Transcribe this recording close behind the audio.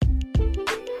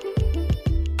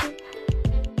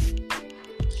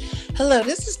Hello,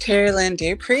 this is Terry Lynn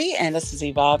Dupree, and this is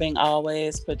Evolving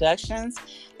Always Productions.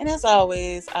 And as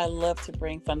always, I love to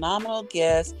bring phenomenal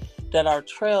guests that are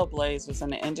trailblazers in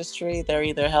the industry. They're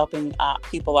either helping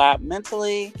people out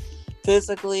mentally,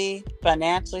 physically,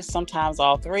 financially, sometimes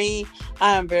all three.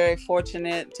 I am very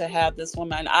fortunate to have this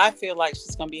woman. I feel like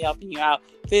she's going to be helping you out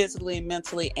physically,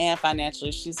 mentally, and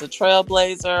financially. She's a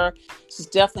trailblazer. She's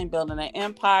definitely building an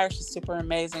empire. She's super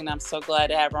amazing. I'm so glad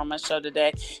to have her on my show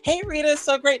today. Hey, Reeta, it's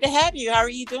so great to have you. How are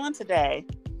you doing today?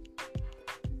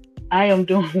 I am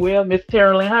doing well, Miss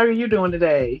Carolyn. How are you doing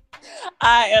today?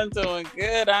 I am doing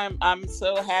good. I'm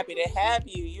so happy to have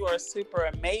you. You are super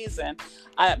amazing.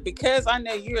 Because I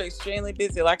know you're extremely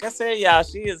busy. Like I said, y'all,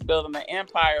 she is building an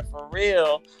empire for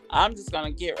real. I'm just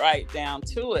gonna get right down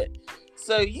to it.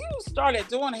 So you started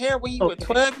doing hair when you were Okay.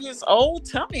 12 years old.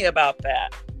 Tell me about that.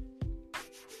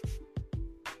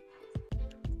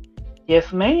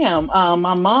 Yes, ma'am.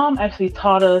 My mom actually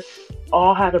taught us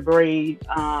all how to braid.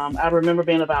 I remember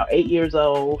being about 8 years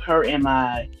old. Her and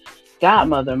my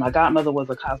godmother. My godmother was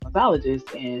a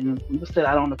cosmetologist, and we would sit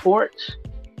out on the porch,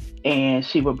 and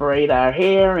she would braid our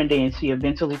hair, and then she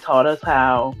eventually taught us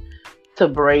how to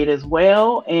braid as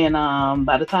well. And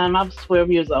by the time I was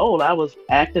 12 years old, I was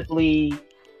actively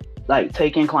like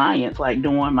taking clients, like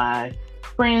doing my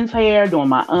friends' hair, doing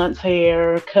my aunt's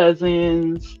hair,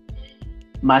 cousins,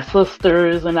 my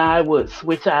sisters and I would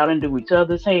switch out and do each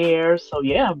other's hair. So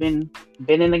yeah, I've been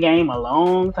in the game a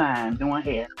long time doing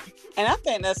hair. And I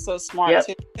think that's so smart Yep.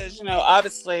 too, because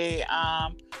obviously,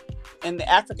 in the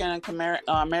African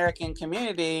American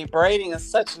community, braiding is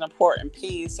such an important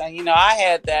piece. And I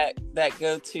had that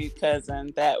go-to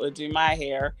cousin that would do my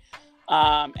hair,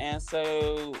 and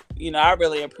so I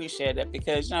really appreciate it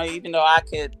because even though I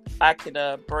could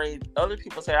braid other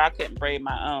people's hair, I couldn't braid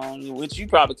my own, which you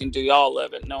probably can do all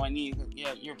of it, knowing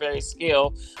you're very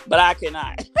skilled, but I could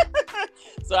not.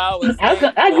 So I was I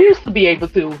thankful. used to be able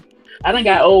to. I done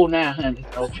got old now, honey.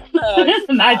 So You're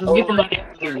and I not just get old. somebody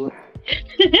else to do it.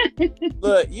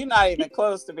 Look, you're not even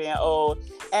close to being old.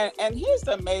 And here's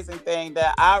the amazing thing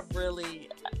that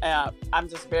I'm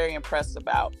just very impressed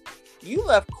about. You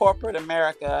left corporate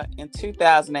America in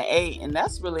 2008, and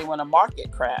that's really when the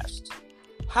market crashed.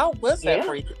 How was that Yeah.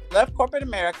 for you? You left corporate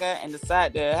America and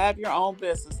decided to have your own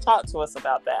business. Talk to us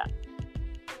about that.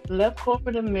 Left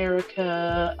corporate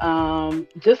America.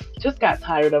 Just got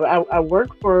tired of it. I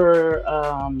worked for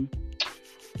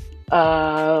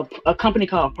a company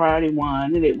called Priority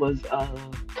One, and it was a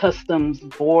customs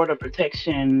border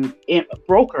protection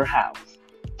broker house.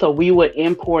 So we would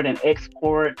import and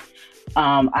export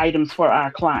items for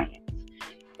our clients.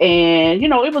 And,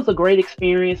 it was a great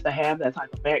experience to have that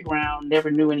type of background. Never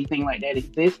knew anything like that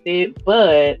existed,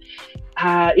 but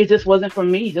it just wasn't for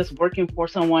me, just working for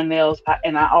someone else.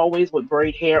 And I always would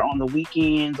braid hair on the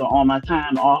weekends or on my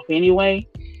time off anyway.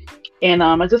 And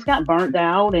I just got burnt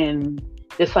out and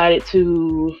decided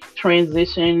to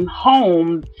transition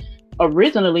home.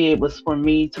 Originally, it was for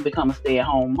me to become a stay at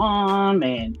home mom.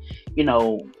 And, you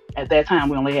know, at that time,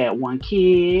 we only had one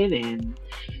kid.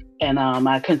 And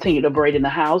I continued to braid in the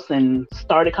house and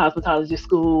started cosmetology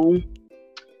school.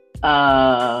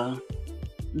 Uh,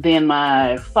 then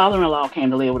my father-in-law came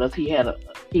to live with us.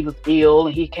 He was ill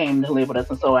and he came to live with us,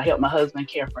 and so I helped my husband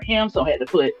care for him. So I had to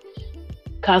put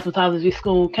cosmetology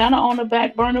school kind of on the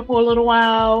back burner for a little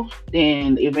while.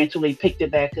 Then eventually picked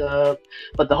it back up.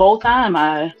 But the whole time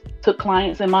I took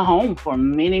clients in my home for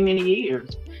many many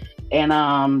years, and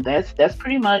that's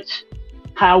pretty much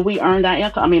how we earned our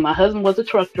income. I mean, my husband was a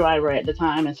truck driver at the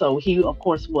time, and so he of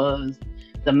course was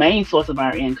the main source of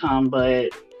our income. But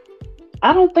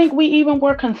I don't think we even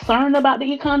were concerned about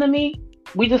the economy.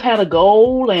 We just had a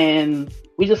goal and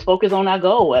we just focused on our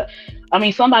goal. I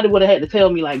mean, somebody would have had to tell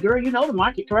me, like, girl, the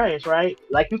market crashed, right?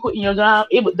 Like, you quitting your job.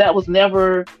 That was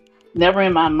never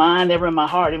in my mind, never in my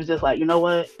heart. It was just like, you know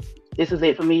what? This is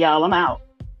it for me, y'all. I'm out.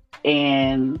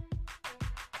 And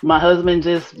my husband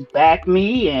just backed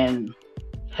me and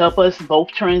helped us both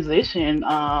transition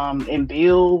and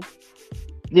build,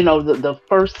 the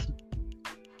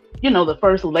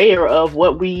first layer of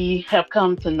what we have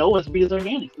come to know as Rita's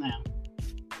Organics now.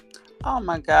 Oh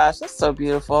my gosh, that's so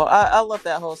beautiful. I love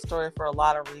that whole story for a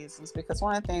lot of reasons because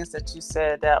one of the things that you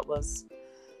said that was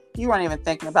you weren't even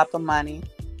thinking about the money.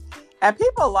 And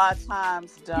people a lot of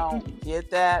times don't get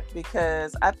that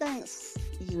because I think,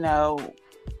 you know,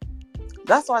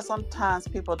 that's why sometimes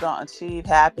people don't achieve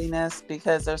happiness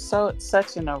because they're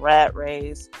such in a rat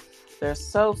race. They're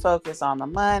so focused on the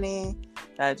money.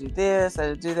 Gotta do this,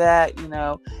 gotta do that,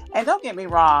 And don't get me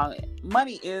wrong,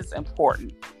 money is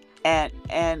important, and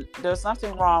there's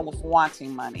nothing wrong with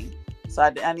wanting money. So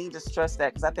I need to stress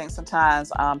that, because I think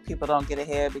sometimes people don't get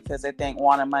ahead because they think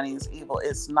wanting money is evil.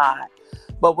 It's not.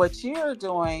 But what you're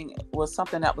doing was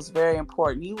something that was very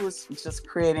important. You was just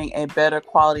creating a better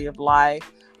quality of life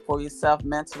for yourself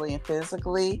mentally and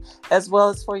physically, as well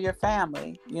as for your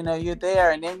family. You're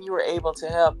there, and then you were able to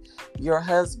help your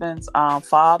husband's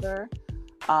father.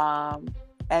 And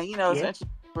it's Yeah. interesting.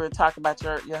 We were talking about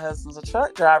your husband's a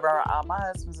truck driver. My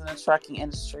husband's in the trucking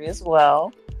industry as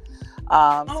well.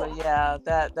 So Oh, yeah,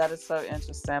 that is so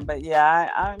interesting. But yeah,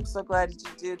 I'm so glad that you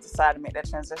did decide to make that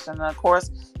transition. And of course,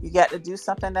 you got to do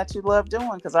something that you love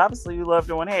doing, because obviously you love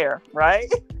doing hair, right?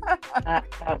 I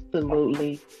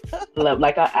absolutely love.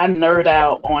 Like I nerd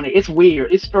out on it. It's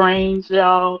weird. It's strange,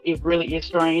 y'all. It really is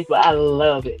strange, but I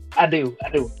love it. I do. I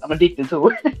do. I'm addicted to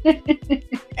it.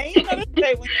 And they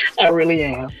say when I really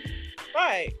am.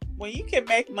 right, when you can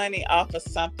make money off of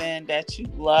something that you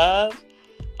love,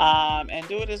 and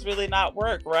do it is really not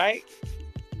work, right?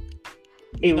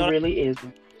 It You know. really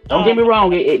isn't. Don't Oh get me my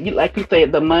wrong. God. Like you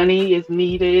said, the money is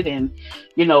needed, and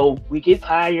we get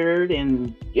tired,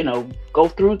 and go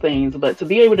through things. But to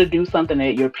be able to do something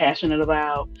that you're passionate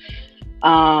about,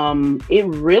 it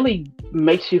really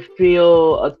makes you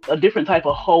feel a different type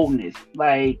of wholeness.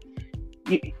 Like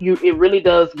it really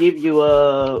does give you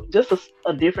a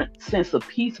different sense of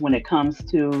peace when it comes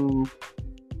to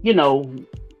you know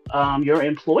your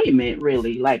employment.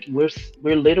 Really, like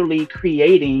we're literally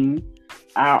creating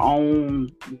our own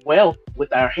wealth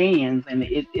with our hands, and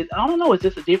it I don't know, it's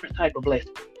just a different type of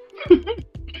blessing.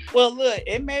 Well, look,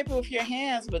 it may be with your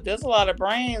hands, but there's a lot of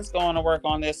brains going to work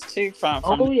on this too. From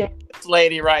Oh yeah. this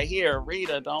lady right here,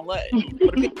 Reeta. Don't let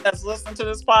for the people that's listening to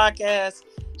this podcast.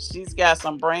 She's got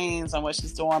some brains on what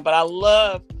she's doing, but I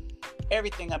love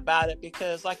everything about it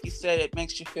because, like you said, it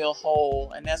makes you feel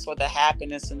whole, and that's where the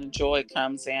happiness and the joy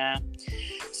comes in.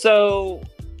 So,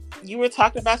 you were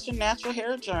talking about your natural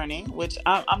hair journey, which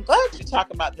I'm glad you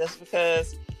talk about this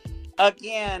because,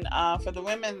 again, for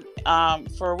women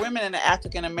in the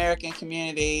African American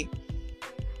community,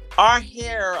 our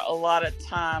hair a lot of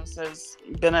times has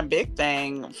been a big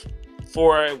thing.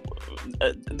 For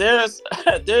there's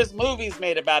there's movies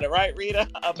made about it, right, Rita?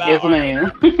 About Yes, our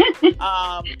ma'am.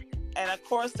 um, and of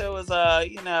course there was a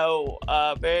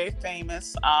very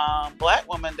famous black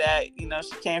woman that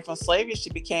she came from slavery. She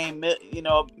became a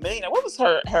millionaire. What was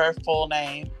her full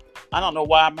name? I don't know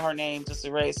why her name just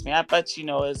erased me. I bet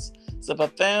it's a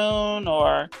Bethune,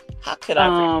 or how could I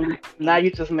forget her Now name?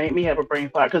 you just made me have a brain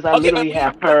fart because I Okay, but literally we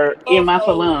have her in both my know who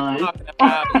we're salon. talking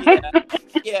about.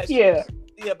 Yeah, yeah,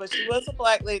 Yeah. but she was a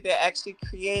black lady that actually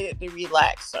created the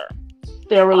relaxer.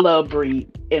 Sarah Love Breed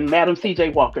and Madam C.J.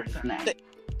 Walker is her name.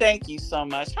 Thank you so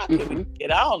much. How could we Hmm.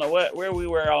 get? I don't know where we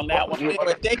were on that Oh, one. you're Anyway,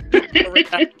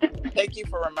 welcome. thank you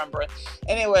for remembering.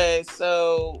 Anyway,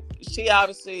 so she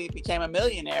obviously became a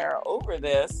millionaire over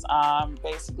this,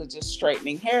 basically just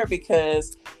straightening hair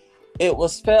because it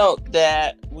was felt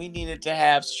that we needed to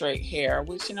have straight hair,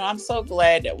 which, I'm so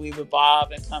glad that we've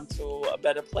evolved and come to a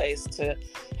better place to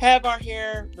have our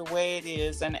hair the way it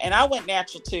is. And I went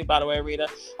natural too, by the way, Rita.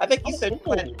 I think you said you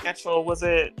went Oh, natural. Was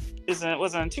it in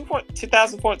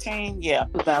 2014? Yeah.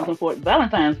 2004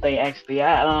 Valentine's Day. Actually,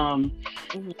 I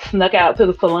Mhm. snuck out to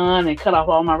the salon and cut off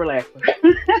all my relaxers.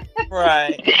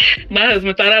 Right. My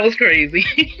husband thought I was crazy.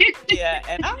 Yeah.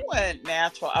 And I went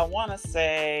natural. I want to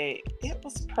say it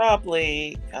was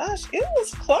probably, gosh, it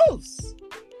was close.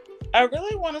 I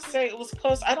really want to say it was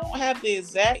close. I don't have the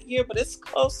exact year, but it's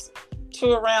close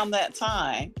to around that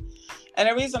time. And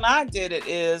the reason I did it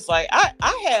is like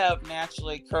I have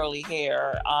naturally curly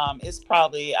hair. It's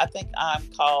probably, I think I'm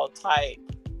called type.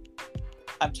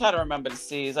 I'm trying to remember the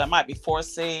C's. I might be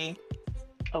 4C.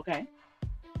 Okay.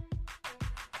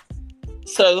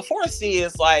 So the 4C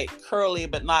is like curly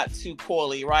but not too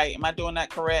coily, right? Am I doing that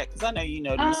correct? Because I know you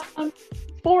know these. Um,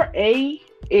 4A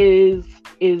is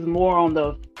more on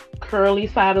the curly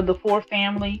side of the four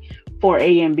family.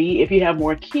 4A and B, if you have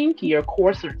more kinky or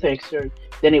coarser texture,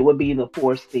 then it would be the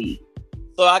 4C.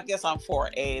 So I guess I'm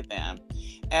 4A then.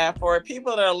 And for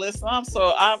people that are listening,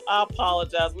 I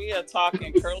apologize. We are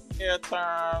talking curly hair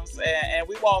terms, and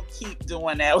we won't keep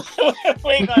doing that.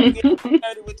 We ain't gonna get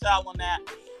started with y'all on that.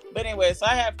 But anyway, so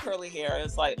I have curly hair.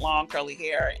 It's like long curly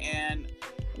hair. And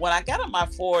when I got in my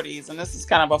 40s, and this is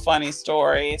kind of a funny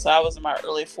story. So I was in my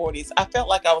early 40s. I felt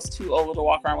like I was too old to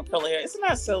walk around with curly hair. Isn't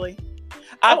that silly?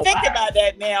 I Oh think wow. about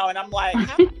that now, and I'm like,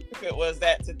 how stupid was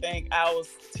that to think I was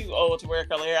too old to wear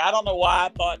curly hair? I don't know why I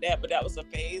thought that, but that was the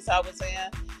phase I was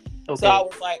in. So I Okay.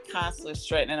 was like constantly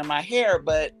straightening my hair,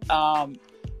 but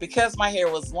because my hair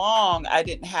was long, I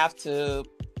didn't have to,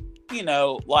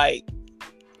 like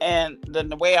And then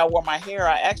the way I wore my hair,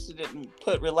 I actually didn't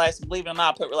put relaxers. Believe it or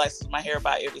not, I put relaxers in my hair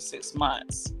about every 6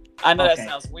 months. I know that Okay.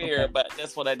 sounds weird, Okay. but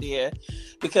that's what I did,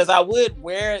 because I would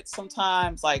wear it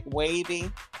sometimes like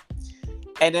wavy,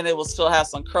 and then it will still have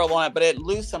some curl on it, but it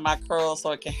loosened my curls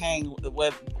so it can hang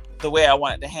with the way I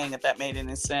want it to hang, if that made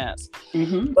any sense.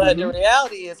 Mm-hmm. But the Mm-hmm.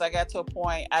 reality is, I got to a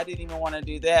point I didn't even want to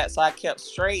do that, so I kept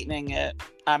straightening it.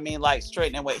 I mean, like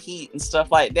straightening with heat and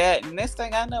stuff like that. And next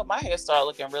thing I know, my hair started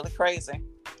looking really crazy,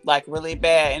 like really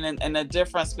bad. And the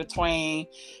difference between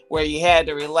where you had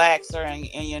the relaxer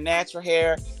and your natural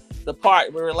hair, the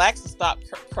part where relaxer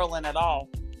stopped curling at all,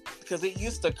 because it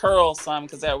used to curl some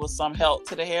because there was some help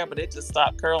to the hair, but it just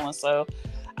stopped curling. So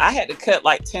I had to cut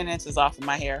like 10 inches off of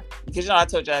my hair, because I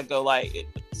told you I'd go like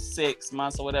 6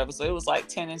 months or whatever. So it was like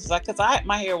 10 inches, like, because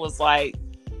my hair was like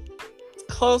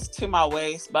close to my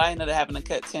waist, but I ended up having to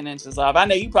cut 10 inches off. I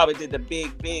know you probably did the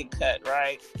big cut,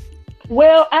 right?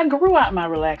 Well, I grew out my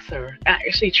relaxer. I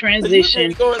actually So you did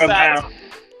transitioned yours for out about. too.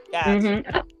 Gotcha.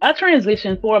 Mm-hmm. I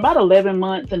transitioned for about 11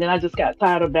 months, and then I just got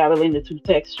tired of battling the two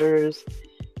textures,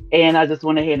 and I just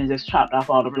went ahead and just chopped off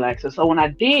all the relaxers. So when I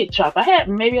did chop, I had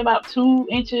maybe about 2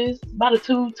 inches, about a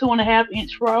 2.5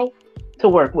 inch row to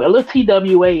work with. A little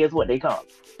TWA is what they call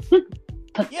it.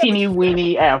 Yeah, but Teeny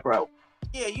weeny afro.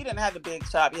 yeah, you didn't have the big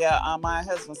chop. Yeah, my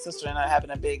husband's sister ended up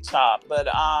having a big chop, but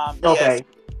yes, Okay.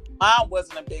 mine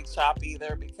wasn't a big chop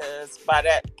either, because by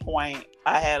that point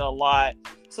I had a lot.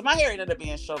 So my hair ended up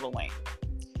being shoulder length.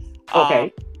 Um,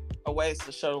 Okay. a waist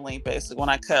to shoulder length, basically, when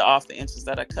I cut off the inches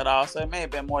that I cut off. So it may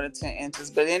have been more than 10 inches.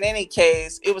 But in any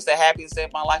case, it was the happiest day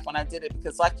of my life when I did it,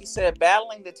 because like you said,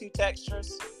 battling the two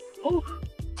textures, Ooh.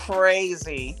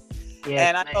 crazy. Yes,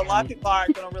 And I know a lot of ma'am. people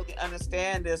aren't going to really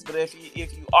understand this, but if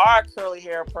you are a curly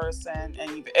hair person and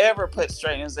you've ever put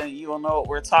straighteners in, you will know what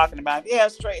we're talking about. If you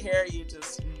have straight hair, you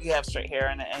have straight hair,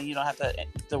 and you don't have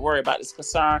to worry about this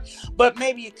concern. But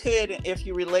maybe you could, if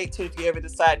you relate to, if you ever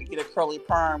decide to get a curly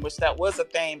perm, which that was a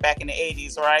thing back in the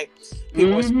 80s, right?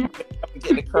 People was Mm-hmm.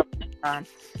 getting a curly perm,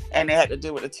 and they had to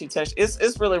do with the two touch.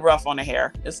 It's really rough on the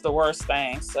hair. It's the worst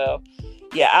thing. So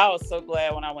yeah, I was so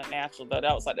glad when I went natural, though.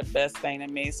 That was like the best thing to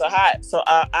me. So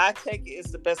I take it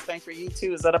it's the best thing for you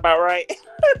too. Is that about right?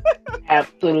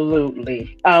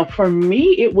 Absolutely. For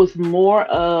me, it was more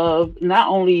of not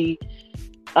only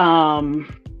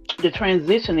um, the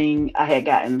transitioning. I had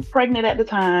gotten pregnant at the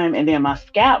time, and then my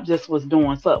scalp just was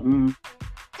doing something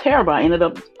terrible. I ended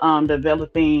up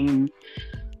developing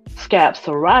scalp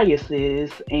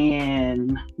psoriasis,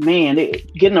 and man,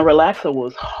 getting a relaxer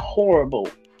was horrible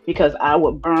because I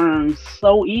would burn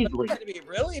so That easily. had to be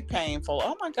really painful.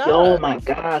 Oh my Oh god. my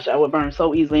gosh, I would burn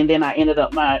so easily. And then I ended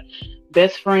up, my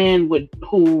best friend would,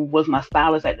 who was my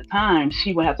stylist at the time,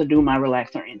 she would have to do my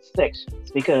relaxer in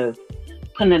sections because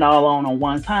putting it all on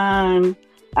one time,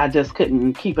 I just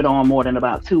couldn't keep it on more than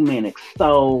about 2 minutes.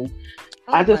 So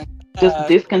I Oh just my just god.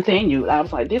 discontinued. I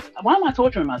was like, this, why am I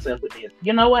torturing myself with this?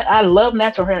 You know what? I love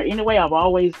natural hair anyway. I've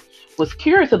always was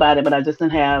curious about it, but I just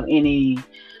didn't have any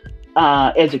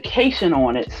education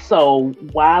on it. So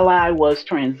while I was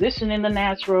transitioning to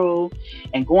natural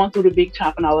and going through the big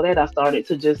chop and all of that, I started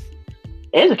to just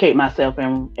educate myself.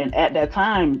 And at that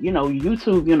time,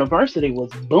 YouTube University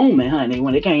was booming, honey,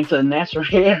 when it came to natural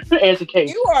hair You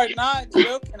education. are not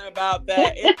joking about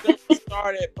that. It really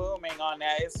started booming on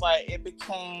that. It's like it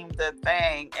became the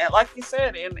thing. And like you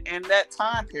said, in that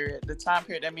time period, the time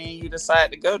period that me and you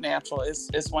decided to go natural,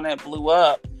 is when it blew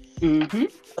up. Hmm.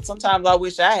 But sometimes I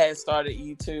wish I had started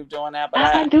YouTube doing that, but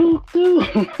I do too.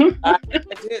 I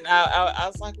didn't. I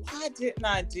was like, why didn't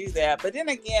I do that? But then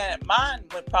again, mine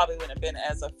wouldn't have been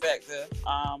as effective.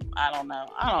 I don't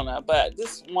know. But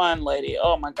this one lady,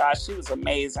 oh my gosh, she was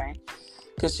amazing,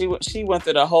 because she went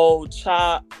through the whole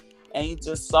chop, and you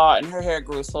just saw it, and her hair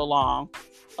grew so long,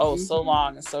 oh so Hmm.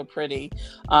 long and so pretty.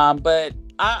 But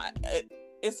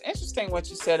it's interesting what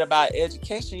you said about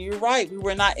education. You're right. We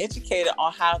were not educated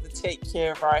on how to take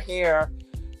care of our hair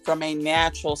from a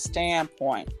natural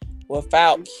standpoint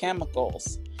without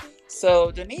chemicals. So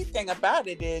the neat thing about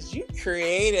it is you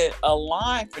created a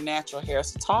line for natural hair.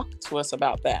 So talk to us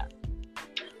about that.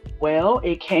 Well,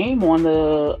 it came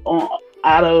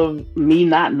out of me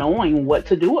not knowing what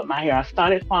to do with my hair. I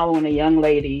started following a young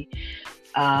lady,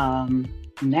 um,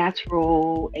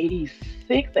 natural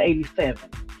 86 to 87.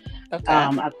 Okay.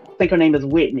 I think her name is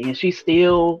Whitney, and she's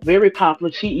still very popular.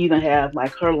 She even has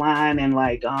like her line and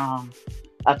like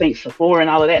I think Sephora and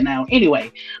all of that now.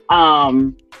 Anyway,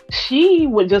 she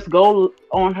would just go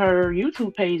on her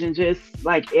YouTube page and just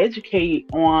like educate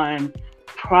on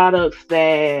products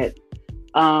that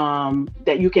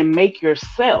you can make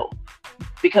yourself,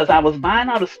 because I was buying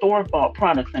all the store bought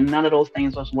products and none of those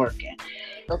things was working.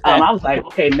 Okay. I was like,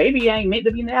 okay, maybe I ain't meant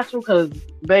to be natural because,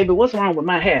 baby, what's wrong with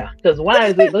my hair? Because why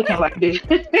is it looking like this?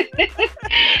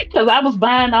 Because I was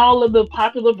buying all of the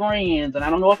popular brands, and I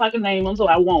don't know if I can name them, so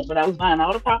I won't, but I was buying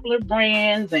all the popular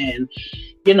brands and,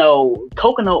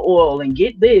 coconut oil and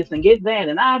get this and get that.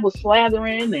 And I was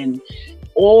slathering and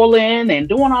oiling and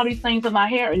doing all these things in my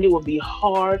hair, and it would be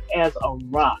hard as a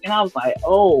rock. And I was like,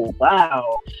 oh,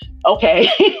 wow. Okay.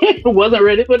 Wasn't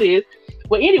ready for this.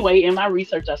 Well, anyway, in my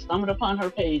research, I stumbled upon her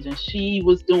page, and she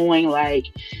was doing like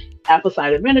apple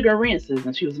cider vinegar rinses,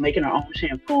 and she was making her own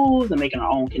shampoos and making her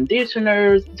own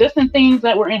conditioners, just in things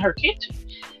that were in her kitchen.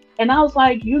 And I was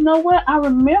like, you know what? I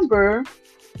remember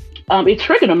it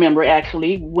triggered a memory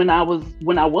actually when I was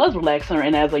relaxing,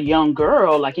 and as a young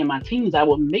girl, like in my teens, I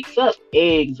would mix up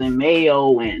eggs and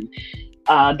mayo and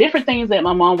different things that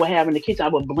my mom would have in the kitchen. I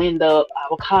would blend up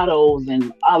avocados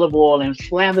and olive oil and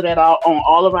slather that all on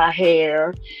all of our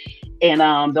hair. And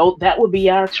that would be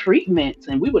our treatments.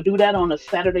 And we would do that on a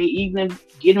Saturday evening,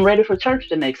 getting ready for church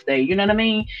the next day. You know what I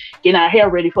mean? Getting our hair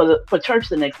ready for church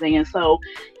the next day. And so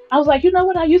I was like, you know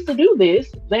what? I used to do this.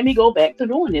 Let me go back to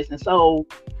doing this. And so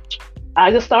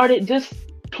I just started just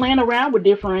playing around with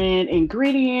different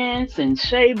ingredients and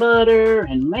shea butter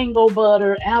and mango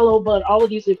butter, aloe butter, all of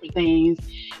these different things.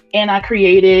 And um,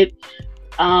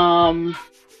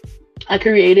 I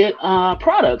created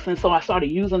products. And so I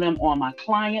started using them on my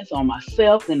clients, on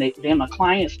myself. And then my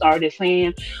clients started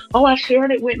saying, oh, I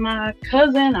shared it with my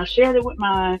cousin. I shared it with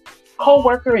my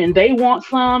coworker, and they want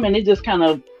some. And it just kind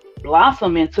of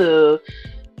blossomed into,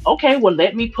 okay, well,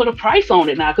 let me put a price on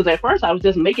it now. Because at first I was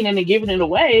just making it and giving it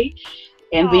away.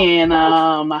 And then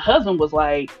my husband was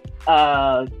like,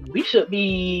 we should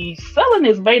be selling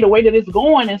this the way that it's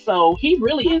going. And so he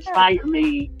really inspired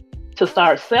me to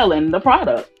start selling the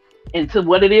product into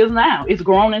what it is now. It's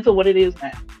grown into what it is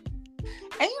now.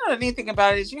 And the neat thing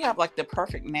about it is you have like the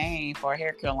perfect name for a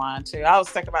hair care line too. I was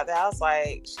thinking about that. I was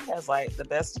like, she has like the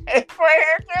best name for a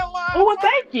hair care line. Oh, well,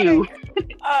 thank you.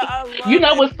 I love You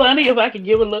know it. what's funny? If I could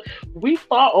give a look, we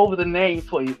fought over the name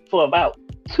for about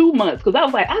 2 months, because I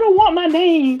was like, I don't want my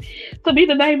name to be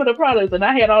the name of the product. And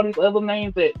I had all these other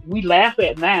names that we laugh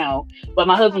at now. But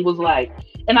my husband was like,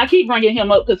 and I keep bringing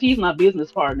him up because he's my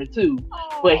business partner too.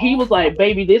 But he was like,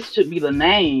 baby, this should be the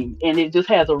name. And it just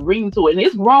has a ring to it. And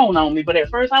it's grown on me. But at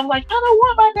first I was like, I don't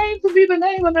want my name to be the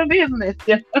name of the business.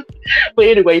 But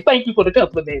anyway, thank you for the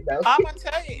compliment though. I'm gonna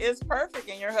tell you, it's perfect,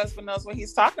 and your husband knows what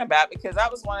he's talking about, because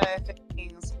that was one of the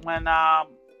things when I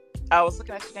was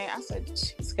looking at your name. I said,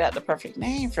 she's got the perfect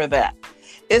name for that.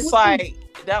 It's like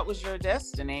that was your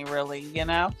destiny, really,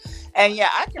 And yeah,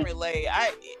 I can relate.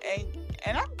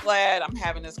 And I'm glad I'm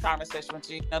having this conversation with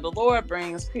you. The Lord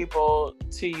brings people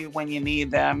to you when you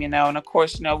need them, And of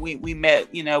course, we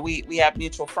met. We have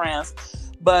mutual friends,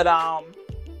 but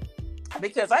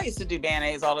because I used to do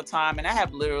mayonnaise all the time, and I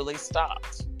have literally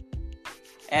stopped.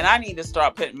 And I need to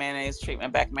start putting mayonnaise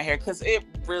treatment back in my hair, because it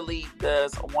really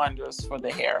does wonders for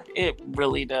the hair. It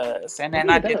really does. And then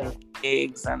I did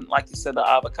eggs and, like you said, the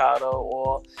avocado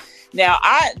oil. Now,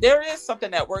 there is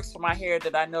something that works for my hair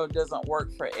that I know doesn't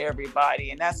work for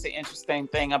everybody. And that's the interesting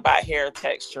thing about hair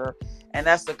texture. And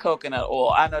that's the coconut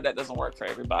oil. I know that doesn't work for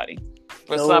everybody.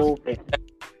 For some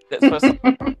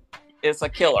it's a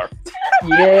killer.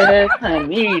 Yes,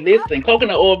 honey. Listen,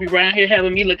 coconut oil be around here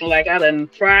having me looking like I done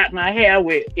fried my hair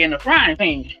in a frying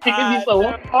pan. It be so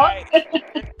hot.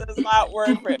 It does not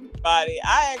work for everybody.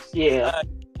 I actually,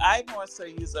 I more so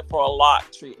use it for a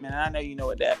lock treatment, and I know you know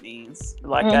what that means.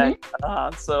 Like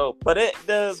but it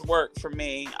does work for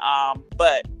me.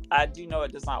 But I do know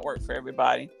it does not work for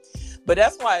everybody. But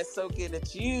that's why it's so good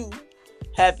that you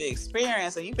have the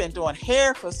experience, and you've been doing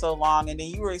hair for so long, and then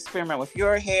you were experimenting with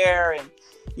your hair, and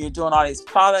you're doing all these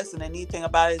products. And the neat thing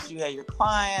about it is you have your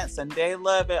clients and they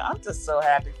love it. I'm just so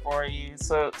happy for you.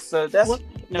 So that's,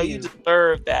 you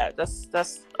deserve that.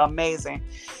 That's amazing.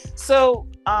 So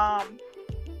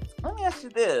let me ask you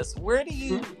this: where do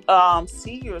you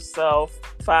see yourself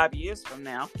 5 years from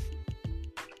now?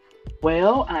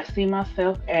 Well, I see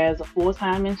myself as a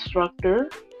full-time instructor.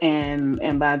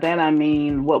 And by that, I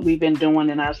mean what we've been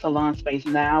doing in our salon space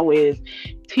now is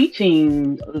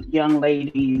teaching young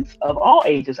ladies of all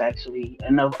ages, actually,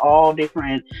 and of all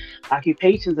different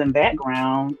occupations and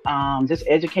background, just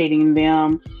educating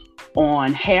them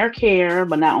on hair care,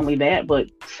 but not only that,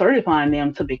 but certifying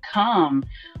them to become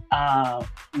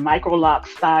micro lock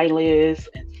stylists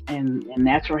and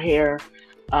natural hair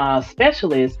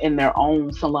specialists in their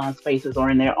own salon spaces,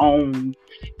 or in their own,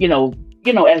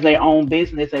 as their own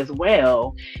business as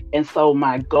well. And so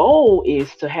my goal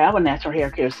is to have a natural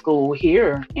hair care school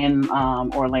here in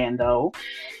Orlando,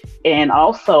 and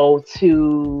also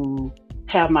to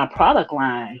have my product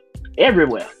line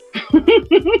everywhere,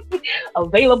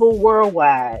 available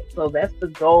worldwide. So that's the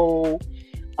goal.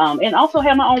 And also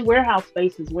have my own warehouse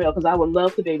space as well, because I would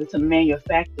love to be able to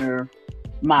manufacture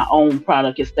my own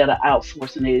product instead of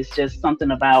outsourcing it. It's just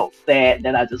something about that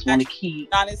I just want to keep.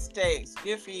 United States.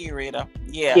 Good for you, Reeta.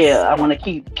 Yeah, Yes. I want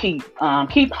to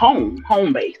keep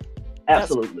home base. That's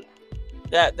Absolutely.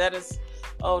 that is.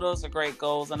 Oh, those are great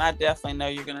goals, and I definitely know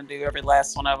you're going to do every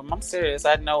last one of them. I'm serious.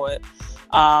 I know it.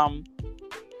 Um,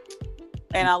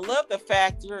 and I love the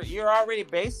fact you're already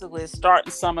basically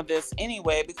starting some of this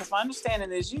anyway, because my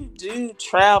understanding is you do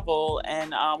travel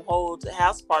and hold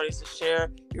house parties to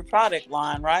share your product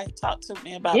line, right? Talk to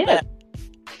me about Yes. that.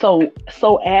 So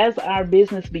as our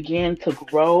business began to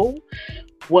grow,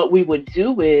 what we would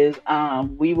do is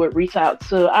we would reach out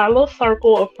to our little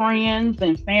circle of friends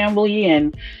and family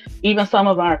and even some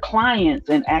of our clients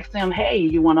and ask them, hey,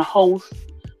 you want to host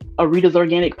a Rita's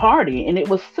Organic Party? And it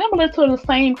was similar to the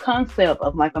same concept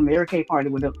of like a Mary Kay party,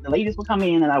 where the ladies would come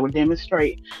in and I would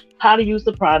demonstrate how to use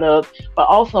the product, but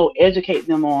also educate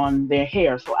them on their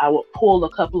hair. So I would pull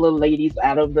a couple of ladies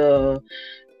out of the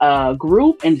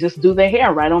group and just do their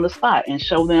hair right on the spot and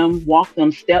show them, walk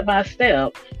them step by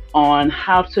step on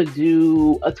how to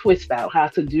do a twist out, how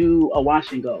to do a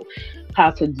wash and go,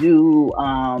 how to do,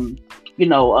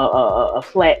 a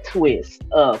flat twist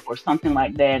up or something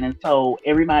like that. And so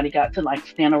everybody got to like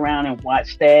stand around and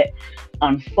watch that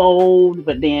unfold,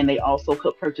 but then they also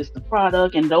could purchase the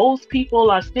product. And those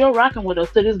people are still rocking with us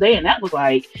to this day. And that was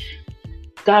like,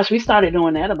 gosh, we started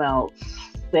doing that about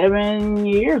 7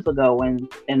 years ago,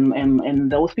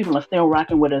 and those people are still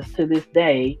rocking with us to this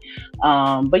day.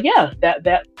 But yeah,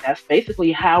 that's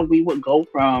basically how we would go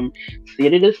from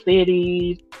city to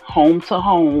city, home to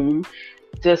home,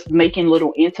 just making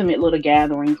little intimate little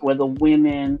gatherings where the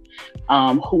women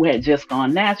who had just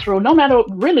gone natural, no matter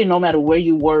where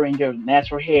you were in your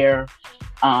natural hair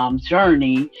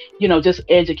journey, just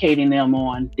educating them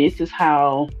on this is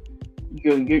how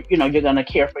you're gonna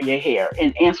care for your hair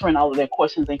and answering all of their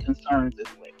questions and concerns as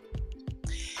well.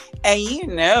 And you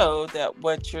know that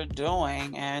what you're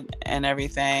doing and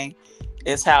everything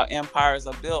is how empires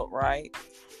are built, right?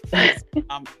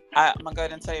 I'm gonna go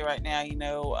ahead and tell you right now.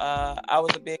 I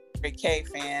was a big Mary Kay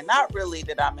fan. Not really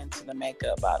that I'm into the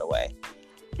makeup, by the way.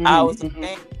 I was a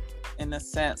fan in the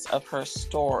sense of her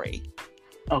story.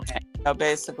 Okay.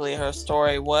 Basically, her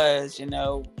story was, she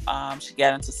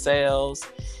got into sales.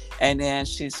 And then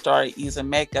she started using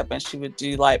makeup, and she would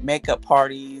do like makeup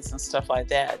parties and stuff like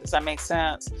that. Does that make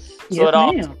sense? Yes, so it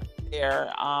all ma'am.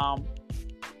 there.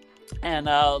 And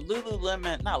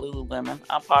Lululemon, not Lululemon.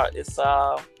 It's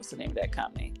what's the name of that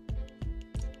company?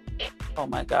 Oh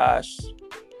my gosh.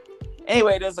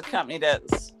 Anyway, there's a company that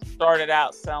started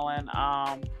out selling.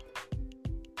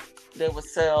 They would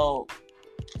sell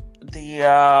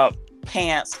the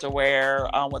pants to wear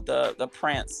with the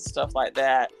prints and stuff like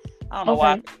that. I don't know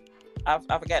why. I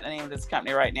forgot the name of this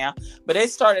company right now, but they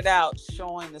started out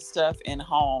showing the stuff in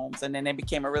homes, and then they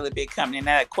became a really big company. And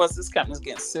now, of course, this company's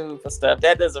getting sued for stuff.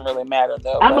 That doesn't really matter,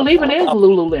 though. I believe it is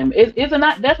Lululemon. Is it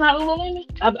not? That's not Lululemon.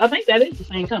 I think that is the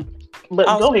same company. But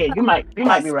go ahead. You might be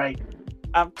right.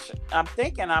 I'm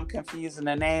thinking I'm confusing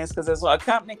the names, because there's a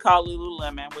company called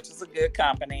Lululemon, which is a good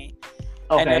company.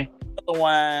 Okay. And there's another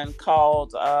one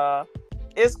called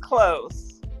It's Close.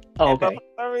 Okay. For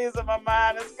some reason, my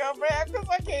mind is going back because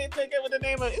I can't think of what the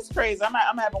name of it. It's crazy.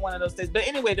 I'm having one of those days. But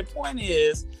anyway, the point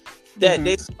is that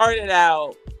they started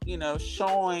out,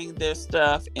 showing their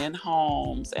stuff in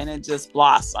homes, and it just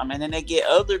blossomed. And then they get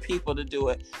other people to do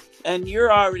it. And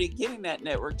you're already getting that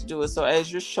network to do it. So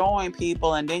as you're showing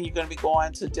people, and then you're going to be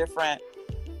going to different,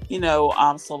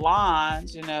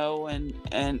 salons,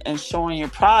 and showing your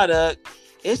product,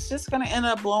 it's just going to end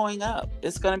up blowing up.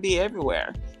 It's going to be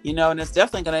everywhere, and it's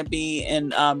definitely going to be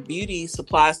in beauty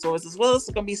supply stores, as well as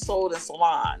it's going to be sold in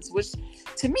salons, which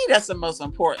to me, that's the most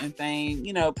important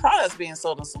thing. Products being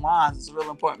sold in salons is really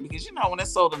important, because, when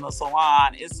it's sold in a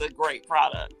salon, it's a great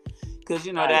product, because,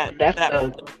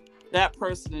 that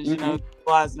person is,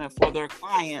 utilizing it for their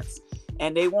clients,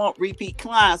 and they want repeat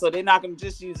clients, so they're not going to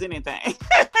just use anything.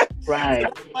 Right.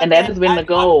 And that has been the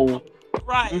goal.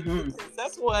 Right.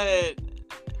 That's what...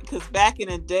 Because back in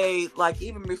the day, like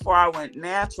even before I went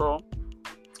natural,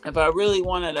 if I really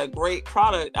wanted a great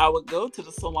product, I would go to the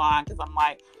salon, because I'm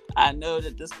like, I know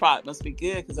that this product must be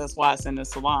good, because that's why it's in the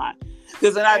salon.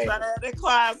 Because then I try to have their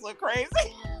clients look crazy.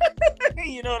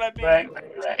 You know what I mean? Right.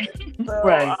 So,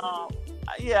 right.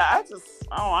 Yeah,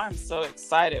 I'm so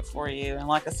excited for you. And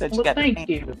like I said, thank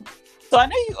you. So I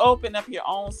know you opened up your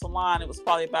own salon. It was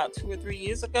probably about 2 or 3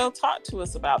 years ago. Talk to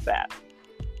us about that.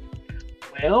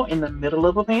 Well, in the middle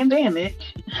of a pandemic,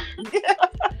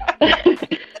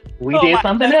 we Oh did my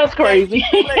something God. else Yeah, you crazy.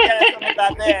 really got to tell me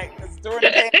about that because during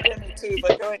the pandemic too.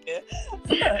 But go ahead.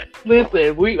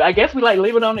 Listen, I guess we like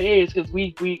living on the edge because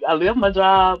I left my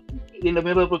job in the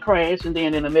middle of a crash, and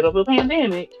then in the middle of a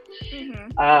pandemic,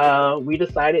 Hmm. we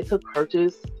decided to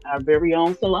purchase our very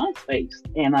own salon space.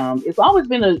 And it's always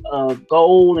been a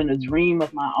goal and a dream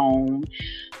of my own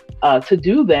to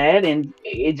do that, and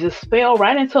it just fell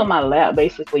right into my lap.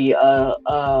 Basically,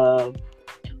 a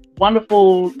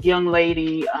wonderful young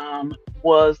lady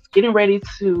was getting ready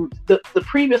to the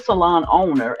previous salon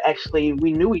owner. Actually,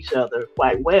 we knew each other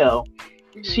quite well.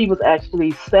 She Hmm. was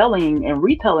actually selling and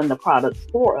retailing the products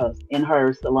for us in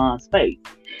her salon space,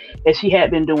 and she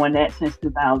had been doing that since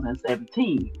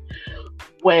 2017.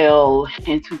 Well,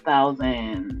 in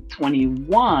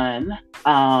 2021,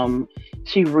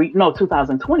 no,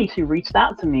 2020, she reached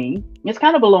out to me. It's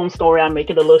kind of a long story. I make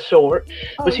it a little short,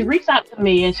 Oh, but she you. reached out to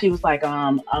me and she was like,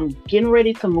 I'm getting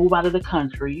ready to move out of the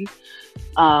country.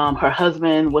 Her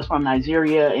husband was from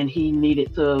Nigeria and he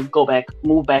needed to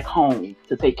move back home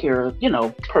to take care of,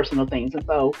 personal things. And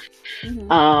so,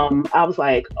 Hmm. I was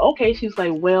like, okay. She was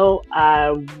like, well,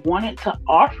 I wanted to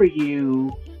offer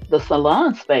you the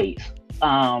salon space.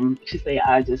 She said,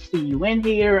 I just see you in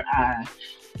here.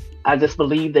 I just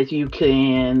believe that you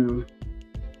can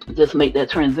just make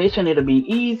that transition. It'll be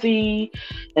easy.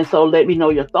 And so let me know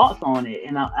your thoughts on it.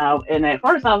 And at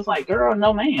first I was like, girl,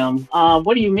 no, ma'am.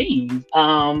 What do you mean?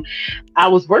 I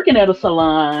was working at a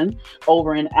salon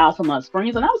over in Altamont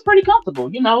Springs and I was pretty comfortable.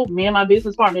 Me and my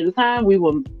business partner at the time,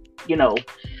 you know, we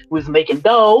was making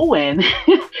dough and,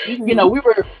 you know,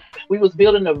 Hmm. we was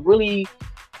building a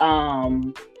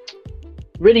um,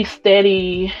 really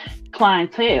steady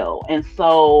clientele, and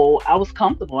so I was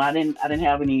comfortable. I didn't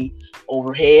have any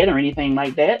overhead or anything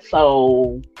like that.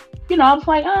 So, I was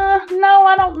like, no,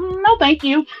 I don't, no, thank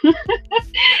you.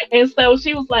 And so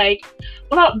she was like,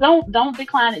 well, no, don't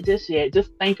decline it just yet.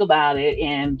 Just think about it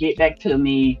and get back to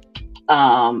me.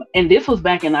 And this was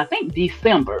back in I think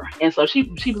December, and so she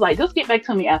was like, just get back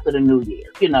to me after the new year.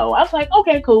 I was like,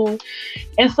 okay, cool.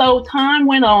 And so time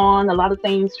went on, a lot of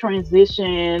things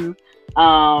transitioned.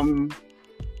 Um,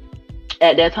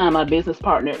 at that time, my business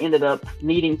partner ended up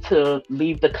needing to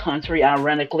leave the country,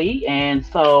 ironically. And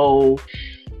so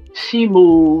she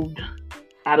moved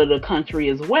out of the country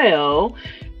as well.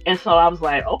 And so I was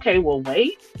like, okay, well,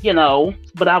 wait,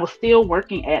 but I was still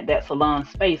working at that salon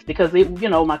space because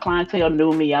my clientele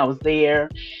knew me. I was there.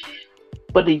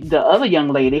 But the other young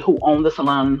lady who owned the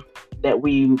salon that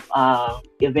we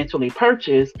eventually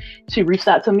purchased, she reached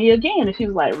out to me again and she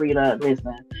was like, Rita,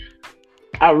 listen,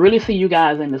 I really see you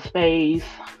guys in the space.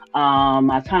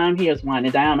 My time here is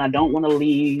winding down. I don't want to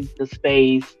leave the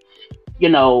space, you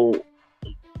know,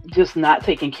 just not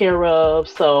taken care of.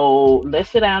 So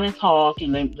let's sit down and talk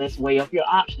and then let's weigh up your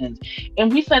options.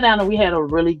 And we sat down and we had a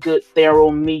really good,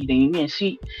 thorough meeting. And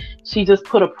she just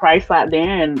put a price out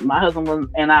there, and my husband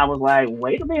and I was like,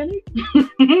 wait a minute.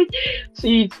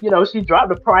 She dropped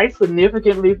the price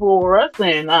significantly for us,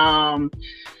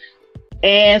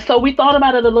 and so we thought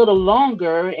about it a little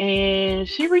longer, and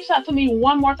she reached out to me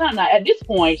one more time. Now, at this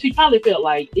point, she probably felt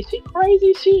like, is she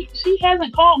crazy? She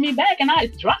hasn't called me back, and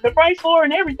I dropped the price for her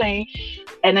and everything.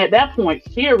 And at that point,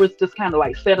 fear was just kind of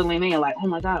like settling in, like, oh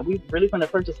my God, we really going to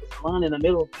purchase a salon in the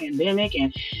middle of a pandemic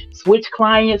and switch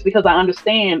clients, because I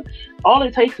understand all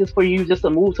it takes is for you just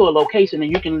to move to a location,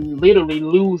 and you can literally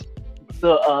lose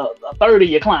a third of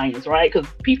your clients, right? Because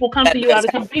people come to That you out does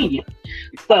of happen. convenience.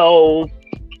 So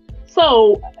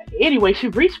anyway, she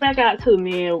reached back out to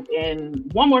me and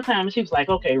one more time, and she was like,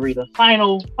 "Okay, Rita,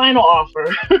 final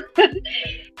offer."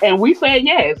 And we said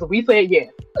yes. We said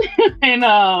yes. And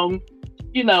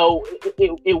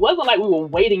it wasn't like we were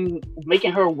waiting,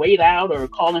 making her wait out or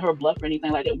calling her bluff or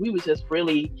anything like that. We was just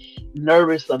really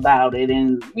nervous about it,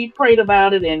 and we prayed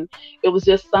about it, and it was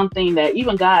just something that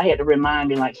even God had to remind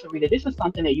me, like, Syreeta, this is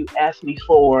something that you asked me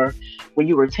for when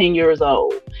you were 10 years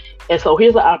old, and so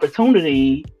here's an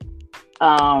opportunity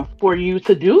for you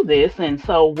to do this. And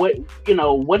so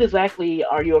what exactly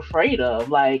are you afraid of?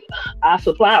 Like, I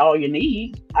supply all your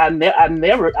needs. I've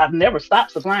never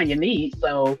stopped supplying your needs.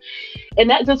 So, and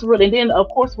that just really, and then of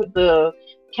course with the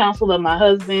counsel of my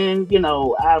husband,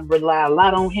 I rely a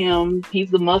lot on him.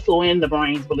 He's the muscle and the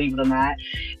brains, believe it or not.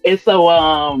 And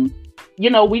so,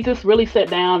 we just really sat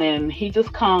down and he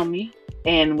just calmed me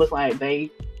and was like,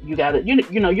 babe, you gotta,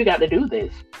 you got to do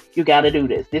this. You got to do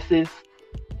this.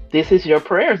 This is your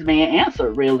prayers being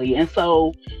answered, really. And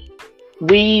so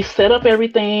we set up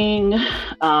everything,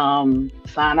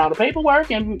 signed all the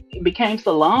paperwork, and became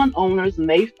salon owners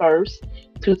May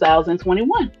 1st,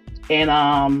 2021.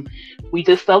 And we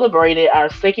just celebrated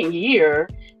our second year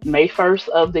May 1st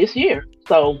of this year.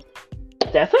 So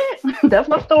that's it. That's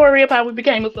my story of how we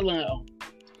became a salon.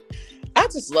 I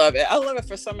just love it. I love it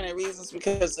for so many reasons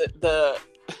because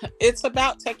it's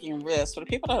about taking risks. For the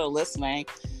people that are listening,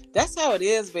 that's how it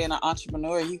is being an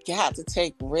entrepreneur. You got to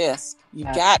take risks. You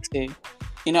got to.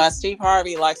 You know, as Steve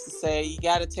Harvey likes to say, you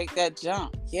got to take that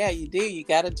jump. Yeah, you do. You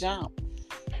got to jump.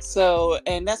 So,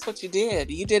 and that's what you did.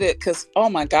 You did it because, oh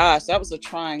my gosh, that was a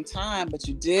trying time, but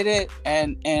you did it.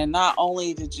 And not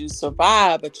only did you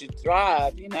survive, but you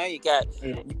thrived. You know, you got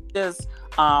this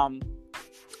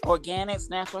organics,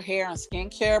 natural hair and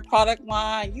skincare product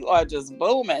line. You are just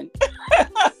booming.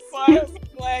 So I'm so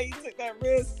glad you took that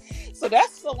risk. So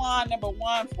that's salon number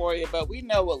one for you, but we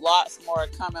know with lots more are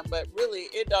coming, but really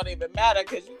it don't even matter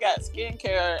because you got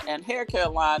skincare and hair care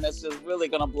line that's just really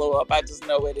going to blow up. I just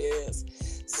know it is.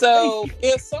 So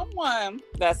if someone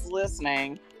that's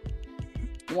listening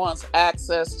wants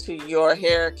access to your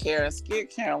hair care and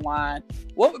skincare line,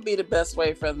 what would be the best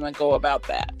way for them to go about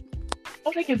that?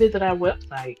 Well, they can visit our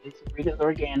website. It's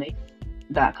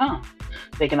reetasorganics.com.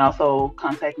 They can also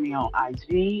contact me on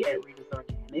IG at Reeta's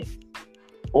Organics.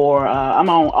 Or I'm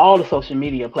on all the social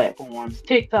media platforms,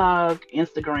 TikTok,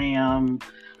 Instagram,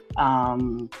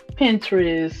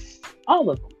 Pinterest, all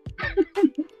of them.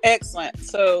 Excellent.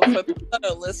 So for people that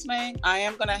are listening, I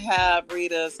am going to have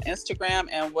Reeta's Instagram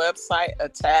and website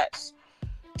attached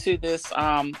to this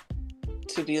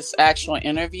actual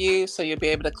interview. So you'll be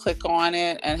able to click on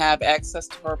it and have access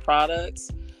to her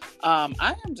products.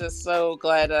 I am just so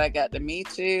glad that I got to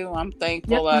meet you. I'm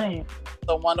thankful that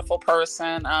a wonderful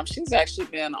person. She's actually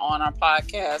been on our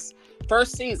podcast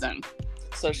first season.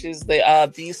 So she's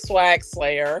the Swag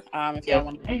Slayer. If y'all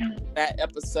want to hear that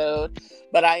episode.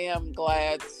 But I am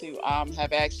glad to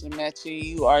have actually met you.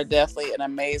 You are definitely an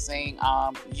amazing.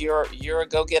 You're a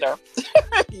go-getter.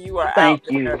 You are out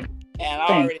there. And I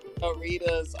already know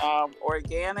Reeta's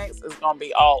Organics is going to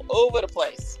be all over the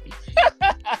place.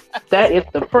 That is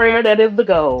the prayer. That is the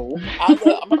goal. I'm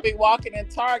going to be walking in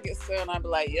Target soon. I'll be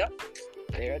like, yep,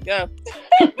 there it go.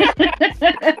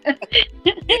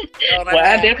 Well,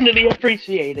 I definitely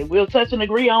appreciate it. We'll touch and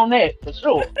agree on that for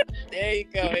sure. There you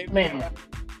go. Amen.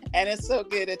 And it's so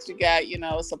good that you got,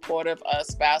 a supportive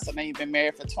spouse. I know you've been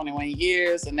married for 21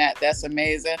 years, and that's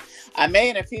amazing. I may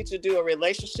in the future do a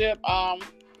relationship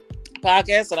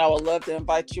podcast, and I would love to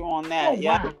invite you on that. Oh,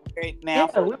 wow. Great now.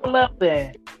 Yeah, we would love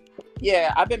that.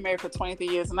 Yeah, I've been married for 23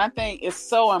 years, and I think it's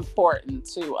so important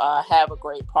to have a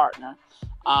great partner.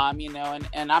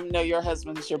 And I know your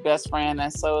husband is your best friend,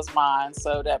 and so is mine.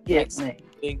 So that makes a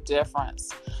big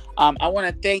difference. I want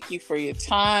to thank you for your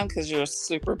time because you're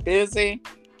super busy.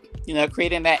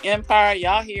 Creating that empire.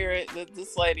 Y'all hear it.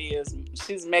 This lady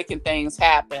she's making things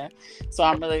happen. So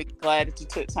I'm really glad that you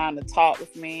took time to talk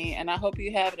with me. And I hope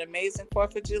you have an amazing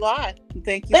 4th of July.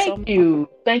 Thank you so much.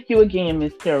 Thank you again,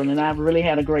 Miss Carolyn. I've really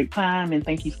had a great time. And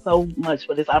thank you so much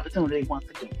for this opportunity once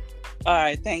again. All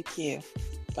right. Thank you.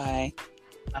 Bye.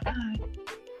 Bye-bye.